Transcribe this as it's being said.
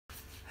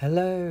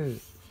Hello,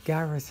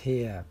 Gareth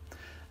here,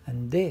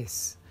 and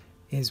this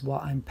is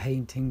what I'm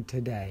painting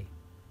today.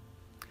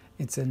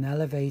 It's an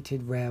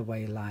elevated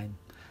railway line,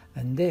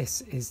 and this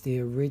is the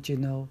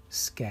original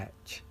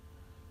sketch,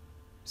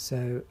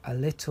 so a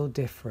little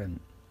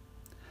different.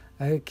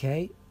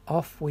 Okay,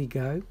 off we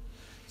go.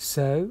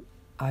 So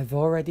I've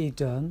already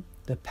done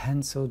the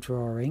pencil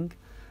drawing,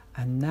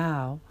 and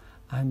now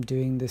I'm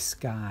doing the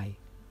sky.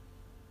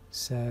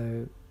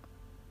 So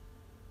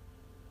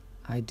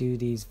I do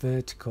these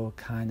vertical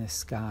kind of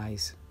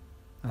skies,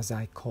 as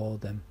I call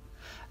them.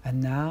 And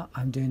now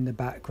I'm doing the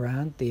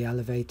background, the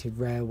elevated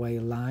railway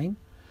line.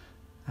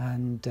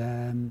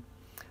 And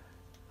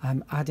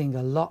I'm adding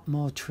a lot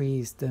more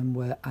trees than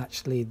were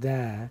actually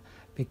there,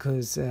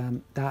 because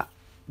that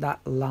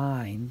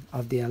line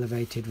of the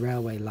elevated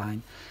railway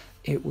line,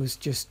 it was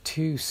just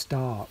too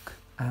stark.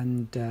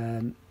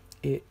 And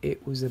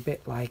it was a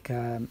bit like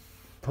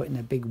putting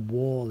a big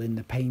wall in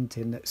the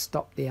painting that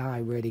stopped the eye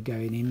really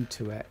going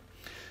into it.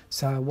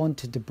 So I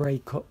wanted to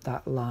break up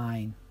that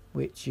line,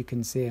 which you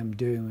can see I'm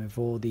doing with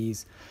all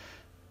these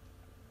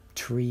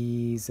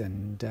trees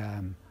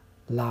and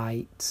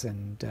lights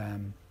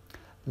and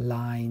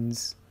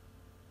lines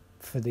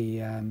for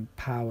the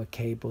power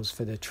cables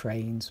for the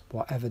trains,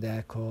 whatever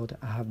they're called,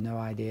 I have no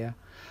idea.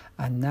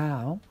 And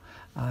now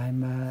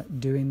I'm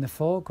doing the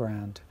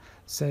foreground.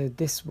 So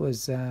this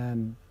was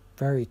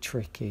very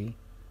tricky,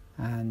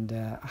 and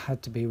I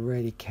had to be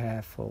really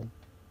careful,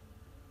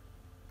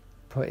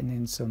 putting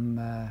in some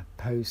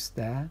posts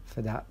there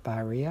for that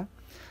barrier.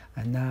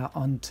 And now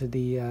onto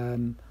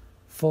the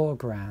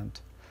foreground.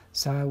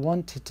 So I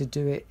wanted to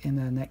do it in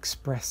an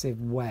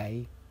expressive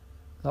way,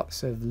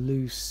 lots of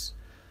loose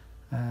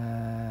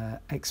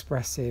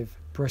expressive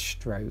brush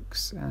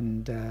strokes,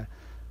 and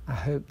I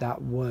hope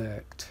that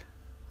worked.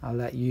 I'll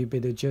let you be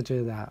the judge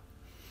of that.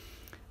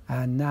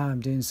 And now I'm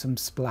doing some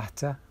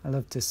splatter. I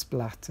love to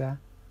splatter.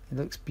 It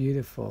looks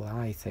beautiful,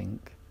 I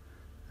think.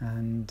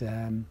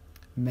 And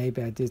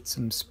maybe I did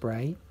some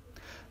spray.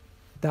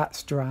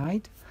 That's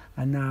dried,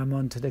 and now I'm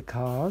onto the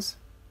cars.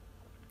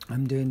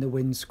 I'm doing the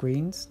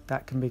windscreens.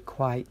 That can be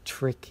quite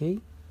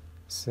tricky.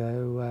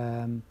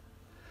 So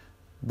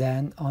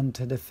then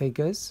onto the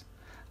figures.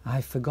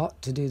 I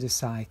forgot to do the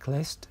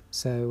cyclist,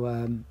 so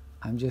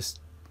I'm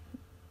just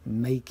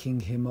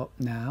making him up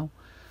now.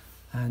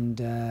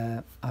 And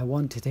I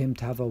wanted him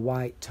to have a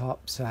white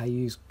top, so I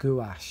used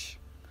gouache,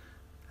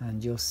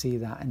 and you'll see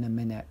that in a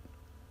minute.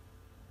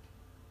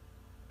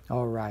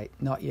 All right,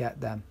 not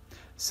yet then.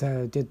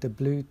 So I did the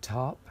blue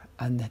top,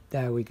 and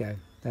there we go.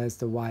 There's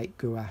the white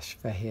gouache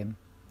for him.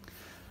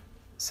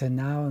 So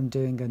now I'm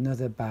doing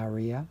another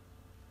barrier,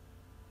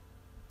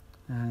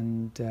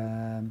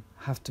 and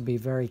have to be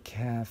very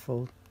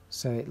careful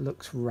so it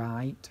looks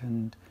right,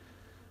 and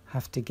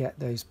have to get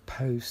those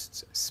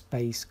posts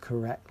spaced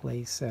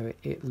correctly so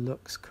it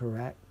looks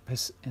correct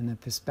in a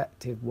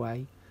perspective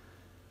way.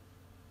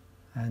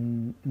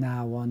 And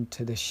now on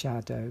to the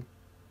shadow,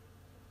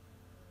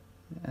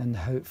 and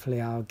hopefully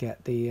I'll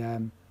get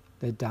the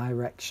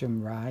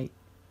direction right.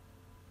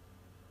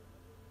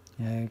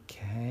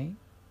 Okay.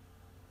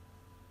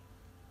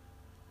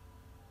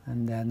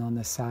 And then on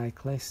the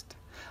cyclist,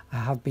 I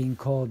have been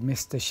called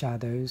Mr.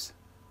 Shadows.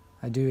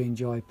 I do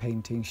enjoy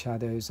painting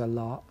shadows a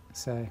lot,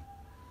 so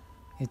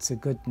it's a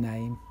good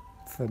name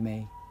for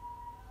me.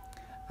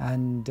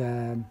 And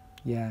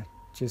yeah,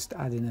 just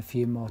adding a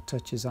few more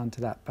touches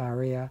onto that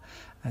barrier.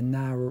 And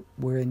now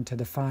we're into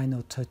the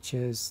final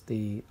touches,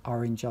 the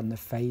orange on the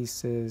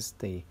faces,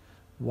 the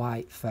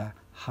white for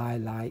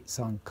highlights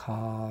on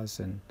cars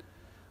and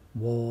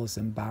walls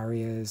and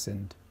barriers,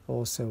 and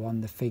also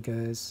on the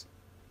figures.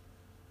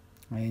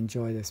 I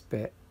enjoy this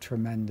bit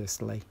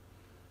tremendously.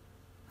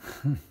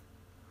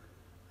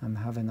 I'm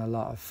having a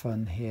lot of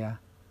fun here.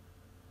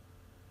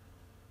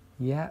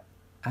 Yeah,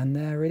 and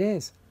there it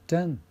is,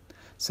 done.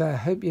 So I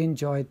hope you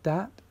enjoyed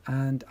that,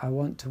 and I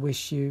want to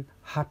wish you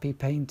happy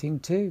painting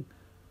too.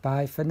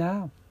 Bye for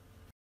now.